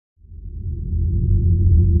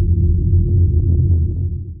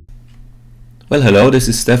Well, hello, this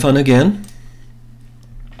is Stefan again,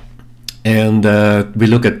 and we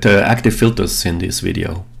look at active filters in this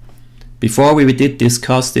video. Before we did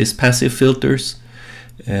discuss these passive filters,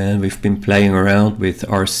 and we've been playing around with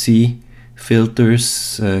RC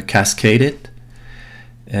filters cascaded,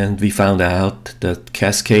 and we found out that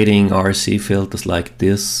cascading RC filters like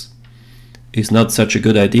this is not such a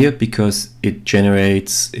good idea because it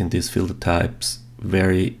generates in these filter types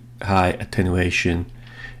very high attenuation,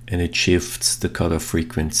 and it shifts the cutoff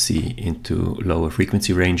frequency into lower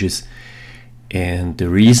frequency ranges. And the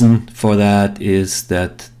reason for that is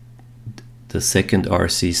that the second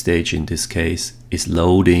RC stage in this case is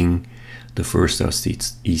loading the first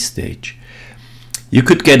RC stage. You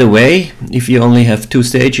could get away if you only have two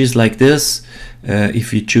stages like this.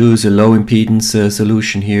 If you choose a low impedance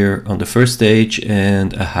solution here on the first stage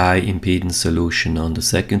and a high impedance solution on the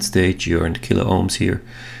second stage, you're in kilo ohms here,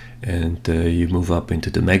 and you move up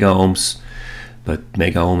into the mega ohms, but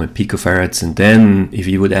mega ohm and picofarads. And then if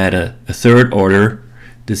you would add a third order,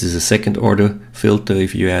 this is a second order filter.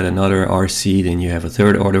 If you add another RC, then you have a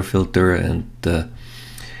third order filter, and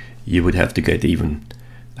you would have to get even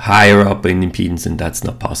higher up in impedance, and that's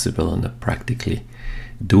not possible and not practically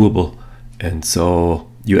doable. And so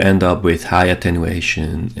you end up with high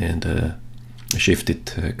attenuation and a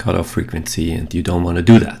shifted cutoff frequency, and you don't want to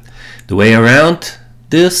do that. The way around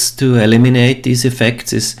this to eliminate these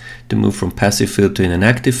effects is to move from passive filter in an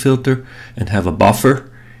active filter and have a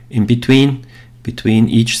buffer in between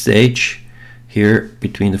each stage. Here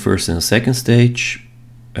between the first and the second stage,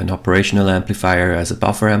 an operational amplifier as a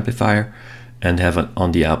buffer amplifier, and have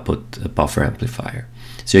on the output a buffer amplifier.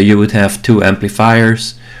 So you would have two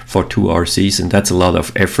amplifiers for two RCs, and that's a lot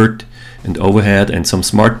of effort and overhead, and some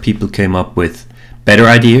smart people came up with better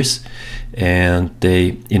ideas, and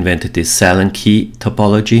they invented this Sallen key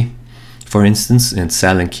topology, for instance. And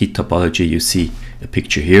Sallen key topology, you see a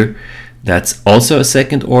picture here, that's also a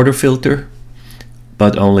second order filter,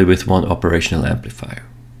 but only with one operational amplifier.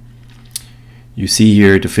 You see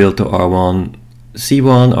here the filter R1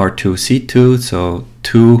 C1, R2 C2, so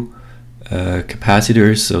two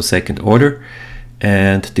capacitors, so second order,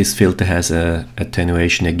 and this filter has a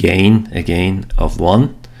attenuation, a gain of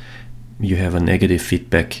 1. You have a negative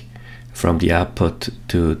feedback from the output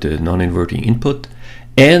to the non-inverting input,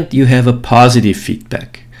 and you have a positive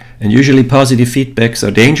feedback. And usually positive feedbacks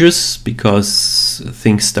are dangerous because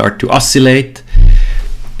things start to oscillate,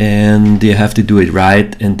 and you have to do it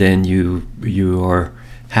right, and then you are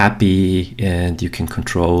happy and you can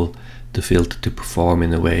control the filter to perform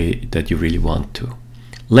in a way that you really want to.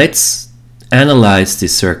 Let's analyze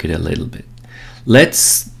this circuit a little bit.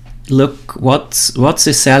 Let's look what's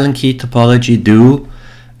the Sallen key topology do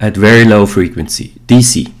at very low frequency,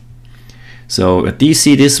 DC. So at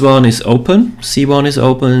DC, this one is open, C1 is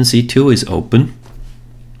open, and C2 is open.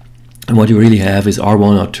 And what you really have is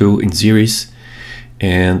R1, R2 in series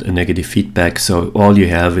and a negative feedback. So all you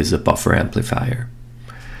have is a buffer amplifier.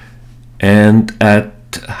 And at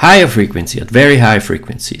higher frequency, at very high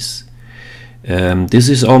frequencies, this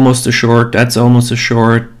is almost a short, that's almost a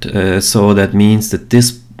short, so that means that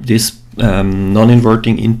this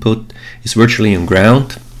non-inverting input is virtually on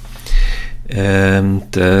ground,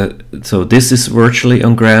 and so this is virtually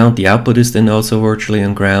on ground. The output is then also virtually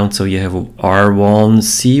on ground, so you have a R1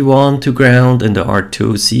 C1 to ground and the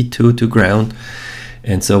R2 C2 to ground,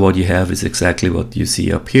 and so what you have is exactly what you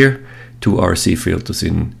see up here, two RC filters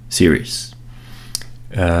in series.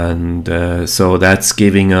 And so that's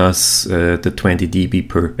giving us the 20 dB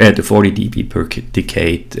per, the 40 dB per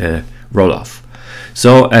decade roll-off.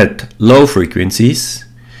 So at low frequencies,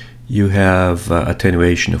 you have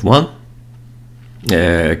attenuation of 1,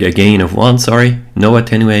 a gain of 1, sorry, no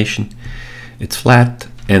attenuation, it's flat.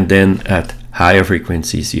 And then at higher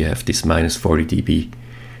frequencies, you have this minus 40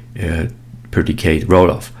 dB per decade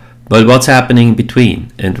roll-off. But what's happening in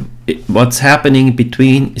between? And what's happening in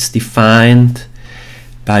between is defined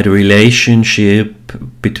by the relationship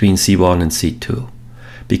between C1 and C2.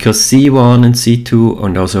 Because C1 and C2,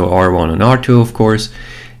 and also R1 and R2 of course,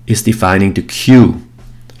 is defining the Q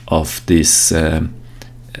of this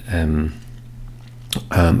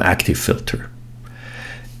active filter.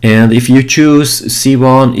 And if you choose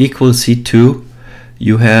C1 equals C2,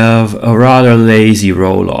 you have a rather lazy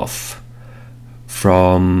roll-off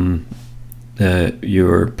from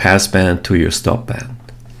your passband to your stopband.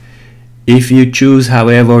 If you choose,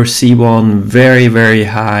 however, C1 very, very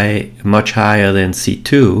high, much higher than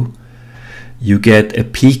C2, you get a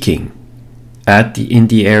peaking in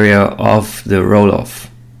the area of the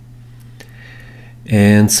roll-off.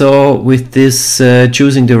 And so with this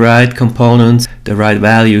choosing the right components, the right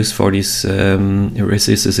values for these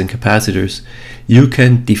resistors and capacitors, you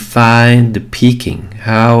can define the peaking.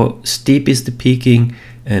 How steep is the peaking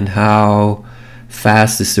and how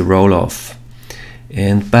fast is the roll-off.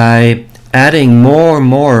 And by adding more and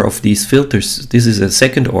more of these filters, this is a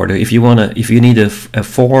second order. If you need a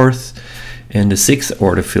fourth and a sixth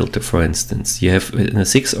order filter, for instance, you have in a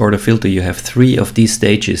sixth order filter you have 3 of these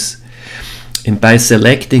stages. And by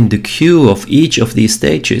selecting the Q of each of these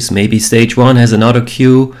stages, maybe stage 1 has another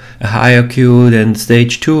Q, a higher Q than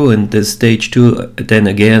stage 2, and the stage 2 then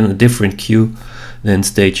again a different Q than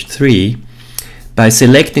stage 3. By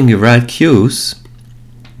selecting the right Qs,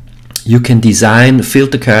 you can design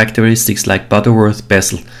filter characteristics like Butterworth,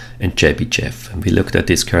 Bessel, and Chebyshev. And we looked at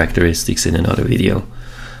these characteristics in another video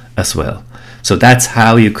as well. So that's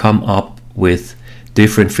how you come up with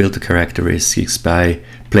different filter characteristics by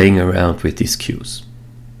playing around with these Qs.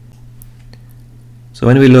 So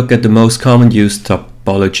when we look at the most common used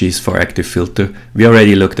topologies for active filter, we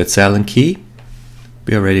already looked at Sallen-Key.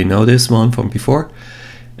 We already know this one from before.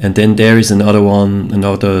 And then there is another one,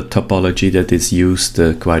 another topology that is used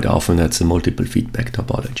quite often. That's a multiple feedback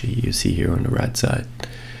topology you see here on the right side.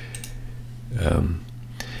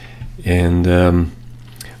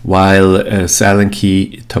 While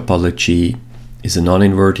Sallen-Key topology is a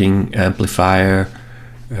non-inverting amplifier,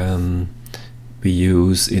 we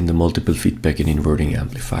use in the multiple feedback and inverting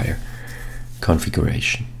amplifier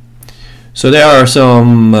configuration. So there are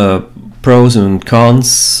some pros and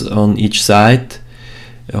cons on each side.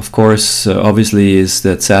 Of course, obviously is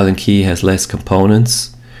that Sallen-Key has less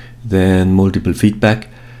components than multiple feedback,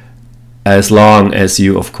 as long as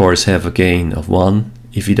you of course have a gain of 1.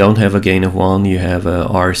 If you don't have a gain of 1, you have a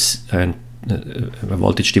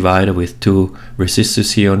voltage divider with 2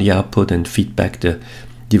 resistors here on the output and feedback the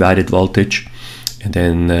divided voltage, and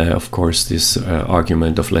then of course this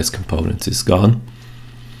argument of less components is gone.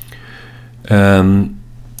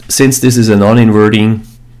 Since this is a non-inverting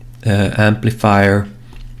amplifier,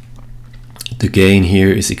 the gain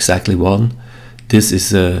here is exactly 1. This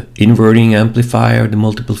is a inverting amplifier, the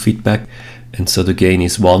multiple feedback, and so the gain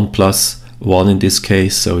is 1 plus 1 in this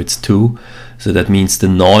case, so it's 2. So that means the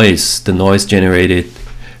noise generated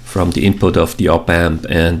from the input of the op-amp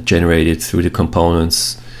and generated through the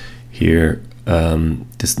components here,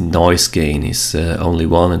 this noise gain is only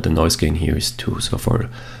 1, and the noise gain here is 2. So for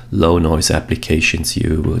low noise applications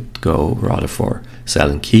you would go rather for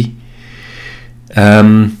Sallen-Key.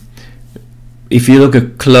 If you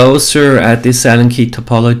look closer at this Sallen-Key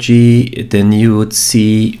topology, then you would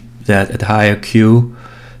see that at higher Q,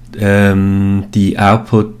 the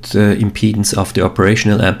output impedance of the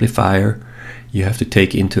operational amplifier you have to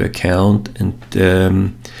take into account, and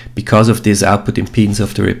because of this output impedance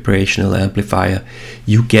of the operational amplifier,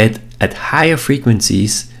 you get at higher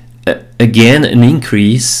frequencies again an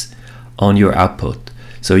increase on your output.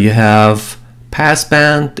 So you have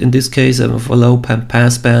passband, in this case of a low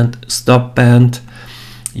passband, stop band,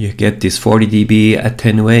 you get this 40 dB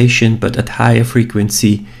attenuation, but at higher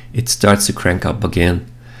frequency it starts to crank up again.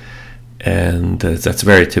 And that's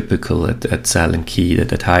very typical at Sallen-Key,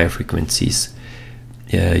 that at higher frequencies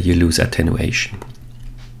you lose attenuation.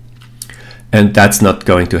 And that's not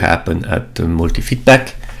going to happen at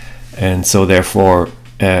multi-feedback. And so therefore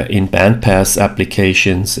in bandpass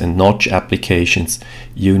applications and notch applications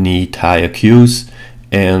you need higher Qs,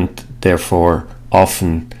 and therefore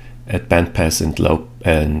often at bandpass and low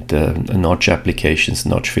and notch applications,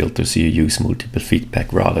 notch filters, you use multiple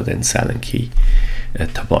feedback rather than Sallen-Key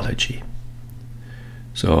topology.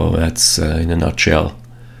 So that's in a nutshell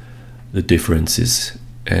the differences.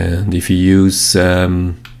 And if you use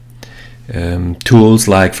tools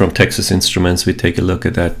like from Texas Instruments, we take a look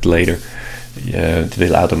at that later, it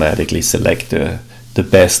will automatically select the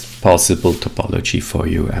best possible topology for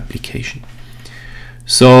your application.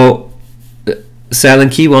 So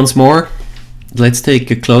Sallen-Key once more. Let's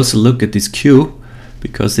take a closer look at this Q,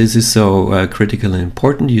 because this is so critical and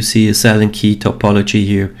important. You see a Sallen-Key topology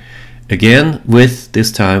here again with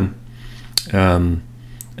this time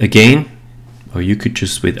a gain, or you could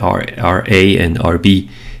just with RA and RB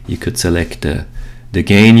you could select the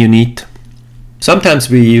gain you need. Sometimes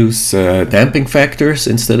we use damping factors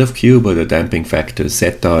instead of Q, but the damping factor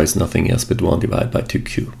zeta is nothing else but 1 divided by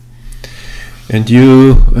 2Q. And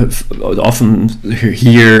you often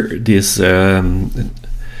hear this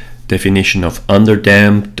definition of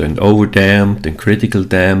underdamped and overdamped and critical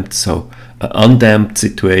damped. So an undamped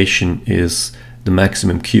situation is the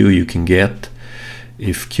maximum Q you can get.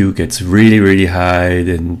 If Q gets really high,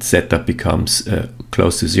 then zeta becomes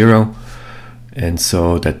close to 0. and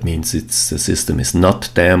so that means the system is not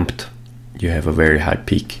damped. You have a very high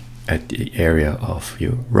peak at the area of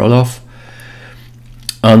your roll-off.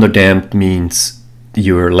 Underdamped means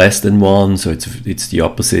you're less than 1, so it's the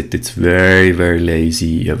opposite. It's very, very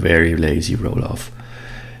lazy, a very lazy roll-off.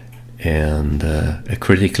 And a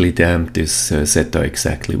critically damped is set to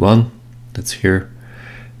exactly 1, that's here,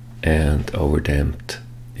 and overdamped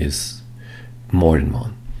is more than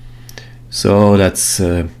 1. So that's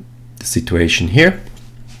the situation here.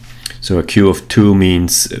 So a Q of 2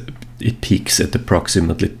 means it peaks at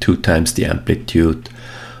approximately 2 times the amplitude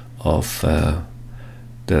of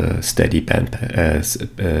the steady passband.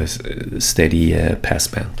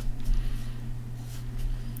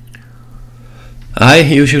 I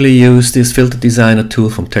usually use this filter designer tool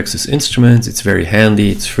from Texas Instruments. It's very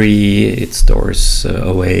handy, it's free, it stores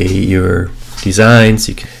away your designs,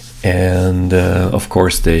 and of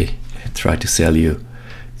course they try to sell you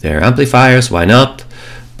their amplifiers, why not?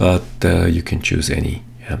 But you can choose any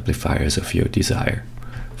amplifiers of your desire.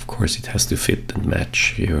 Of course it has to fit and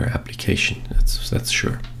match your application, that's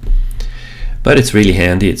sure. But it's really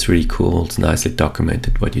handy, it's really cool, it's nicely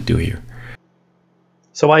documented what you do here.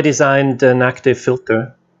 So I designed an active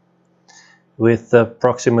filter with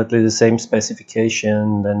approximately the same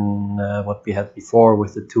specification than what we had before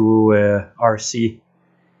with the 2 RC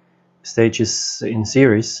stages in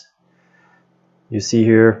series. You see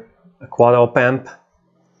here a quad op amp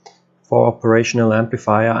for operational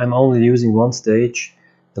amplifier. I'm only using 1 stage,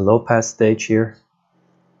 the low pass stage here.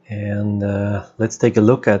 And let's take a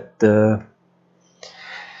look at the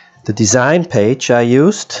design page I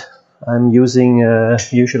used. I'm using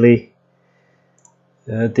usually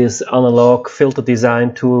this analog filter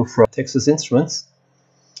design tool from Texas Instruments,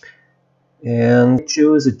 and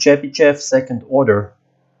choose a Chebyshev second order.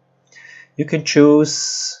 You can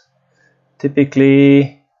choose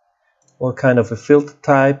typically what kind of a filter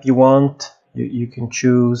type you want. You can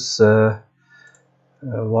choose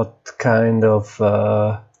what kind of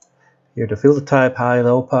here the filter type, high,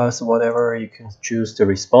 low pass, whatever. You can choose the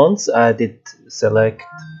response. I did select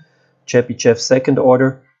Chebyshev second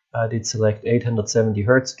order. I did select 870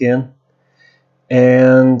 Hertz again,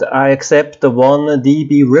 and I accept the 1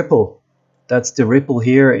 dB ripple. That's the ripple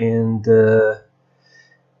here in the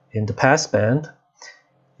passband.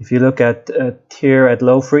 If you look at here at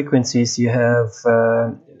low frequencies, you have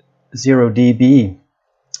 0 dB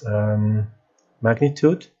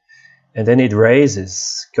magnitude, and then it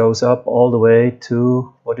raises, goes up all the way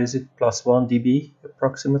to, what is it, plus 1 dB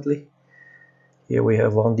approximately. Here we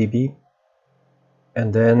have 1 dB,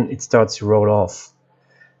 and then it starts to roll off.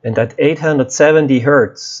 And at 870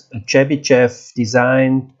 Hertz, a Chebyshev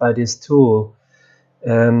designed by this tool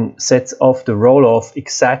sets off the roll-off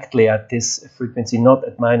exactly at this frequency, not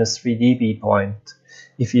at minus 3 dB point.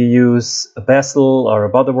 If you use a Bessel or a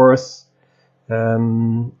Butterworth,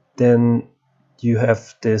 then you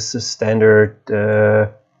have this standard 3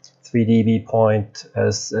 dB point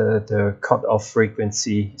as the cutoff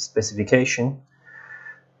frequency specification.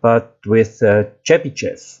 But with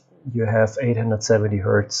Chebyshev, you have 870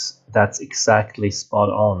 Hertz. That's exactly spot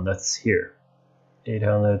on. That's here.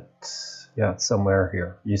 800, yeah, somewhere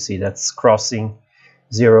here. You see that's crossing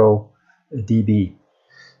 0 dB.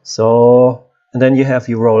 So, and then you have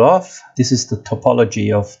your roll off. This is the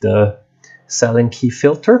topology of the Salin key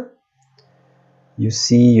filter. You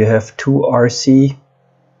see you have 2 RC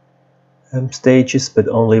stages, but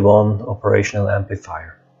only 1 operational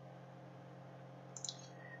amplifier.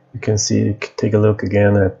 You can see, take a look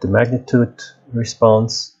again at the magnitude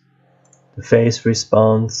response, the phase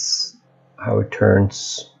response, how it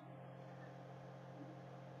turns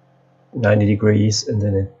 90 degrees and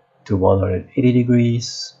then to 180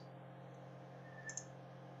 degrees.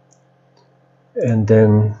 And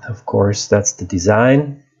then, of course, that's the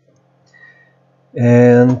design.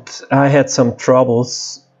 And I had some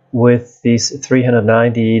troubles with these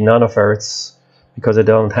 390 nanofards because I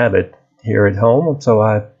don't have it here at home, so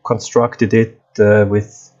I constructed it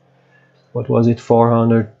with, what was it,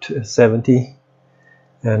 470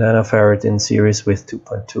 nanofarad in series with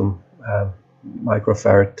 2.2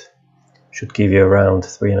 microfarad. Should give you around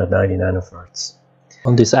 390 nanofarads.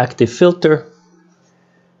 On this active filter,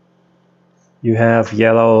 you have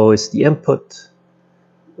yellow is the input.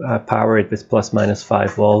 I power it with plus minus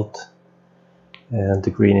 5 volt, and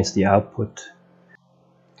the green is the output.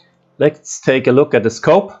 Let's take a look at the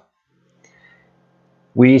scope.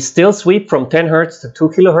 We still sweep from 10 Hertz to 2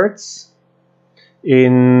 kilohertz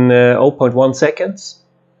in 0.1 seconds.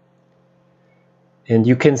 And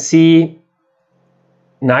you can see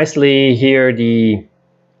nicely here the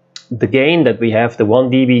gain that we have, the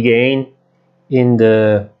 1 dB gain in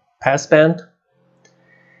the passband.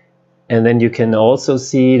 And then you can also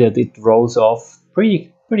see that it rolls off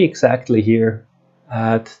pretty exactly here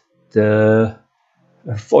at the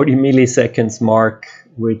 40 milliseconds mark,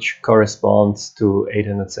 which corresponds to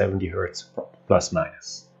 870 Hertz plus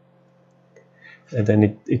minus. And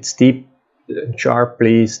then it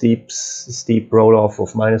sharply steep roll off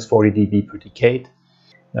of minus 40 dB per decade.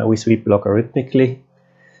 Now we sweep logarithmically,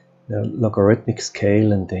 the logarithmic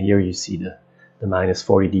scale, and here you see the minus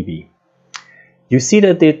 40 dB. You see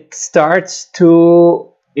that it starts to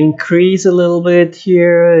increase a little bit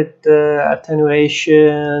here at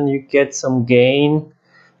attenuation. You get some gain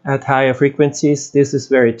at higher frequencies. This is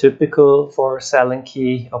very typical for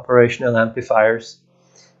Sallen-Key operational amplifiers.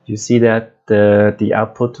 You see that the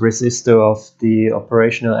output resistor of the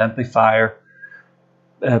operational amplifier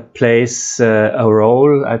plays a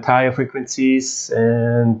role at higher frequencies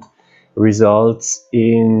and results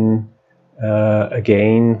in a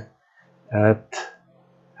gain at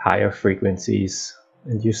higher frequencies,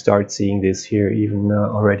 and you start seeing this here even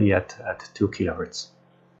already at 2 kHz.